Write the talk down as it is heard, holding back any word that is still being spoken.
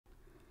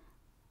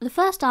The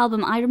first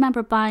album I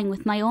remember buying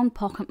with my own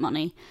pocket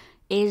money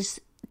is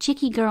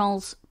Cheeky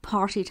Girl's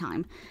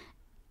PartyTime.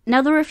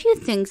 Now, there are a few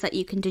things that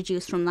you can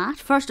deduce from that.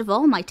 First of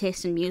all, my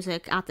taste in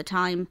music at the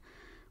time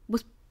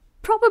was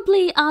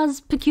probably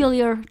as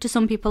peculiar to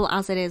some people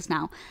as it is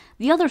now.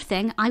 The other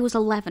thing, I was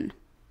 11.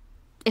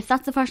 If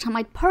that's the first time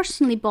I'd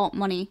personally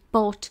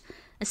bought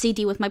a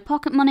CD with my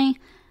pocket money,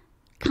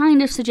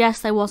 kind of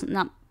suggests I wasn't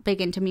that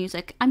big into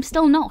music. I'm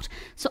still not.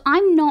 So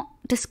I'm not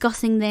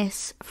discussing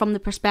this from the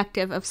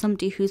perspective of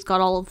somebody who's got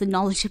all of the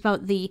knowledge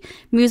about the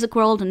music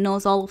world and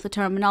knows all of the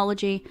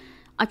terminology.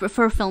 I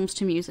prefer films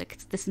to music.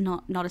 This is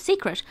not a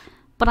secret.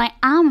 But I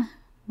am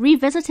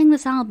revisiting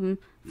this album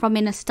from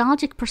a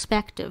nostalgic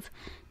perspective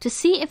to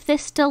see if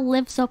this still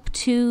lives up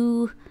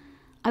to,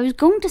 I was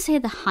going to say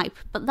the hype,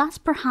 but that's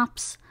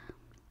perhaps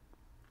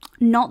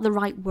not the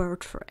right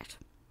word for it.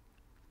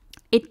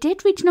 It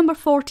did reach number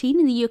 14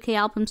 in the UK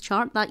albums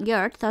chart that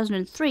year,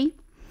 2003.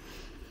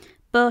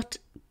 But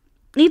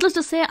needless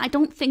to say, I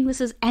don't think this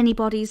is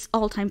anybody's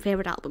all-time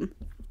favourite album.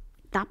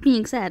 That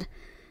being said,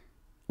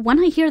 when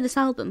I hear this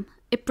album,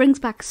 it brings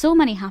back so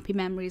many happy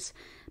memories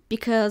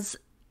because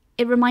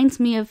it reminds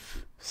me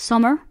of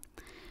summer.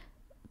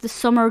 The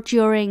summer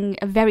during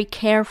a very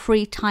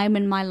carefree time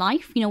in my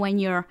life. You know, when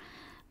you're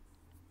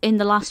in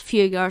the last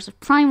few years of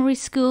primary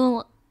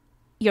school,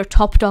 you're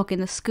top dog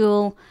in the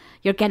school,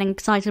 you're getting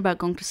excited about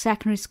going to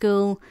secondary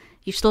school,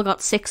 you've still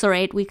got 6 or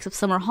 8 weeks of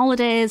summer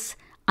holidays,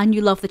 and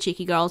you love the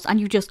Cheeky Girls, and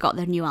you've just got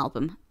their new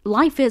album.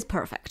 Life is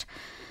perfect.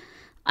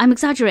 I'm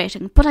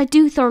exaggerating, but I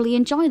do thoroughly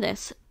enjoy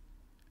this.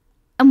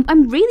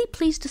 I'm really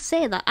pleased to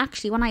say that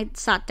actually when I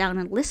sat down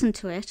and listened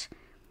to it,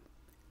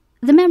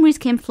 the memories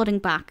came flooding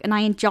back, and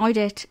I enjoyed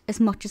it as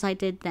much as I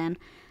did then.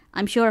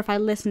 I'm sure if I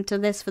listened to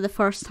this for the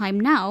first time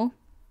now,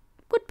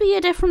 it would be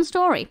a different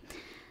story.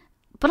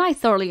 But I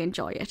thoroughly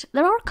enjoy it.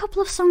 There are a couple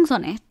of songs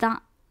on it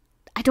that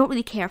I don't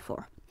really care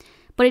for.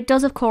 But it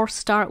does, of course,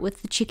 start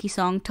with the cheeky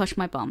song, Touch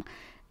My Bum.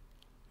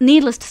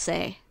 Needless to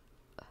say,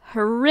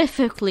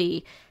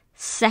 horrifically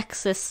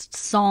sexist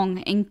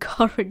song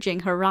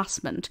encouraging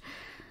harassment.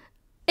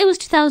 It was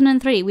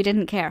 2003, we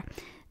didn't care.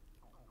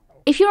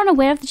 If you're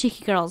unaware of the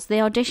Cheeky Girls, they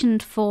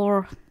auditioned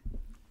for...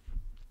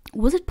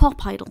 Was it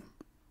Pop Idol?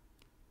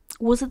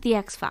 Was it the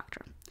X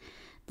Factor?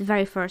 The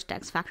very first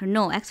X Factor?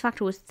 No, X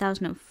Factor was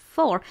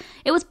 2004.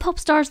 It was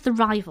Popstars The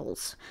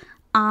Rivals.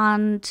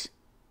 And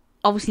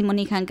obviously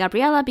Monica and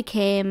Gabriella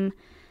became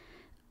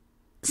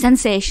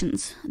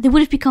sensations. They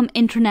would have become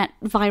internet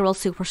viral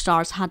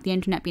superstars had the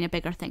internet been a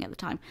bigger thing at the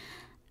time.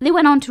 They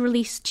went on to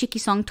release cheeky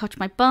song Touch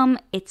My Bum.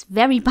 It's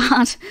very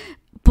bad,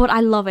 but I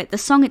love it. The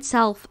song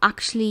itself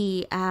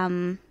actually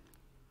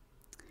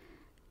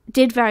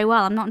did very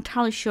well. I'm not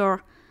entirely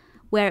sure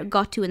where it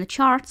got to in the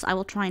charts. I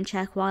will try and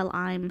check while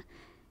I'm...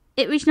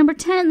 It reached number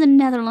 10 in the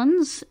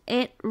Netherlands.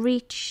 It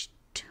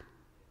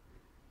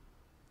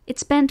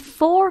spent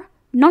 4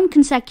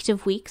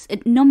 non-consecutive weeks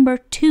at number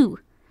 2.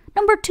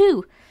 Number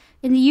 2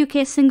 in the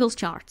UK singles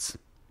charts.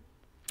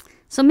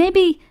 So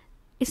maybe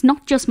it's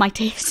not just my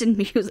taste in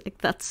music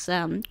that's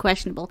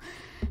questionable.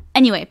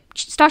 Anyway, it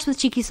starts with a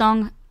cheeky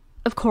song.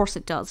 Of course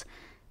it does.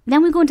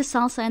 Then we go into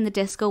Salsa and the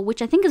Disco,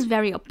 which I think is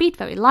very upbeat,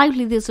 very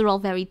lively. These are all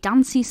very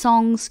dancey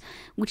songs,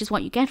 which is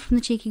what you get from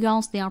the Cheeky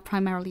Girls. They are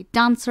primarily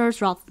dancers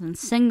rather than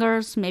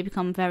singers, may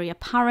become very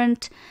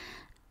apparent.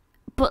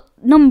 But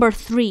number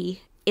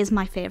 3 is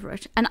my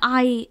favourite. And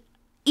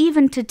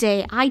even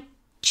today, I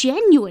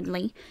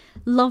genuinely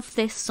love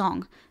this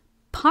song.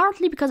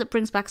 Partly because it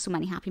brings back so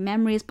many happy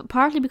memories, but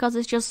partly because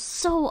it's just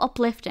so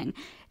uplifting.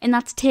 And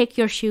that's Take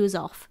Your Shoes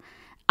Off.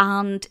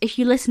 And if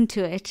you listen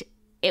to it,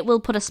 it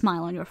will put a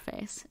smile on your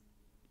face.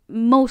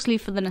 Mostly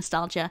for the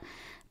nostalgia,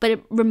 but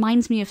it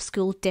reminds me of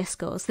school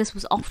discos. This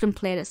was often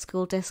played at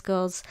school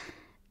discos.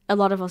 A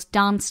lot of us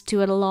danced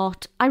to it a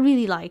lot. I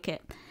really like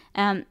it.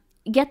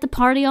 Get the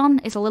Party On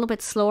is a little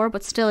bit slower,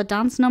 but still a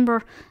dance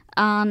number,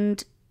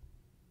 and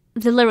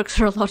the lyrics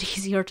are a lot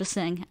easier to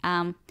sing.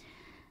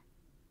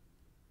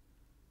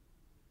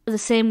 The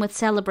same with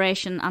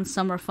Celebration and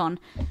Summer Fun.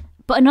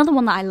 But another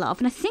one that I love,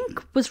 and I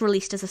think was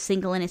released as a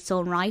single in its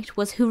own right,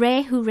 was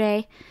Hooray,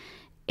 Hooray,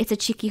 It's a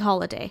Cheeky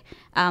Holiday.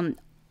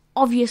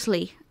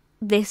 Obviously,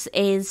 this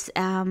is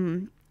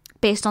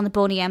based on the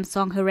Boney M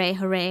song Hooray,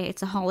 Hooray,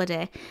 It's a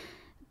Holiday,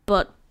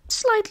 but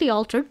slightly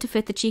altered to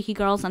fit the Cheeky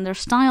Girls and their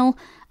style.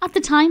 At the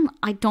time,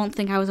 I don't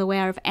think I was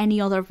aware of any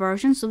other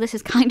version, so this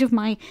is kind of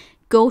my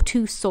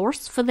go-to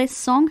source for this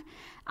song.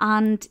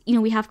 And, you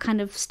know, we have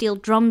kind of steel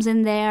drums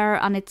in there,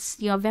 and it's,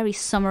 you know, a very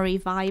summery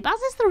vibe,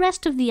 as is the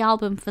rest of the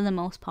album for the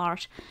most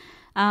part.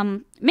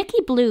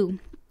 Mickey Blue,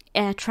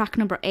 track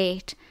number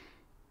 8,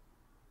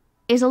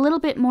 is a little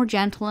bit more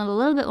gentle and a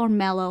little bit more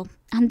mellow,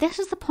 and this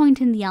is the point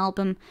in the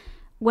album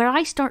where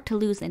I start to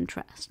lose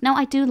interest. Now,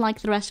 I do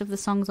like the rest of the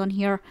songs on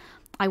here.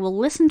 I will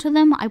listen to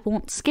them. I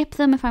won't skip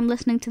them if I'm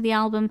listening to the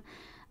album,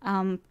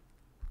 or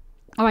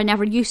I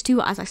never used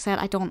to. As I said,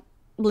 I don't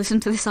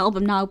listen to this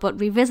album now, but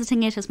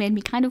revisiting it has made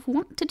me kind of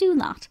want to do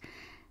that,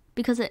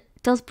 because it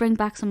does bring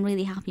back some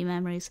really happy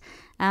memories.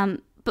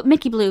 But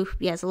Mickey Blue,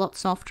 yeah, is a lot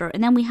softer.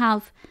 And then we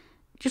have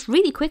just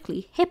really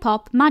quickly, Hip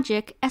Hop,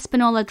 Magic,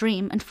 Española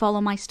Dream, and Follow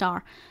My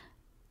Star.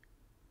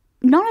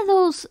 None of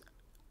those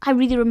I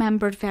really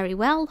remembered very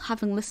well.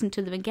 Having listened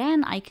to them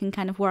again, I can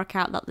kind of work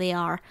out that they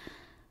are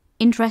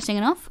interesting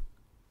enough,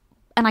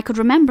 and I could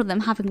remember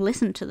them having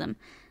listened to them,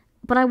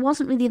 but I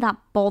wasn't really that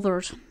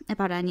bothered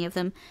about any of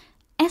them.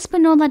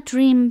 Española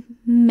Dream,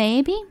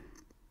 maybe,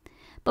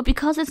 but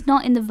because it's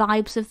not in the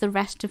vibes of the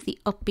rest of the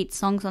upbeat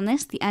songs on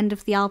this, the end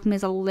of the album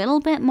is a little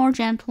bit more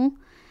gentle.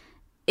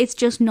 It's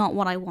just not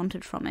what I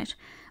wanted from it.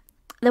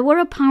 There were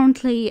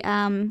apparently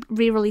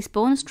re-release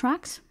bonus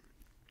tracks,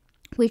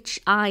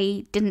 which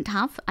I didn't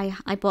have.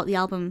 I bought the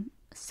album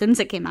as soon as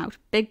it came out.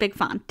 Big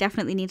fan.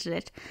 Definitely needed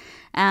it.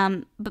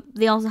 But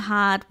they also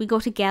had We Go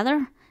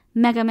Together,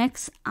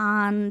 Megamix,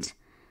 and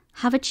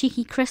Have a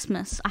Cheeky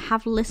Christmas. I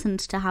have listened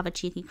to Have a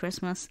Cheeky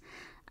Christmas.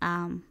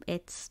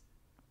 It's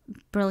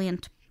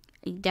brilliant.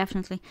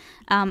 Definitely.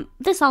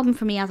 This album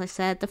for me, as I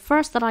said, the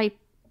first that I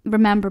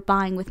remember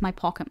buying with my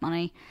pocket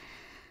money,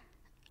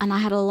 and I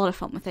had a lot of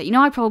fun with it. You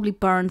know, I probably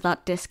burned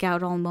that disc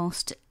out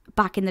almost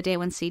back in the day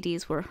when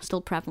CDs were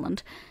still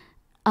prevalent,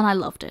 and I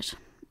loved it.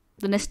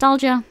 The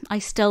nostalgia, I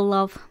still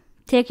love.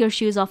 Take Your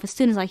Shoes Off as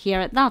soon as I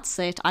hear it. That's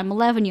it. I'm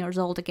 11 years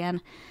old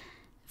again.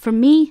 For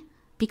me,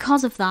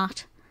 because of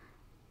that,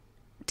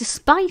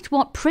 despite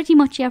what pretty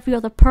much every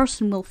other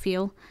person will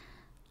feel,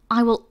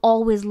 I will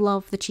always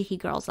love the Cheeky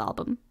Girls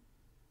album.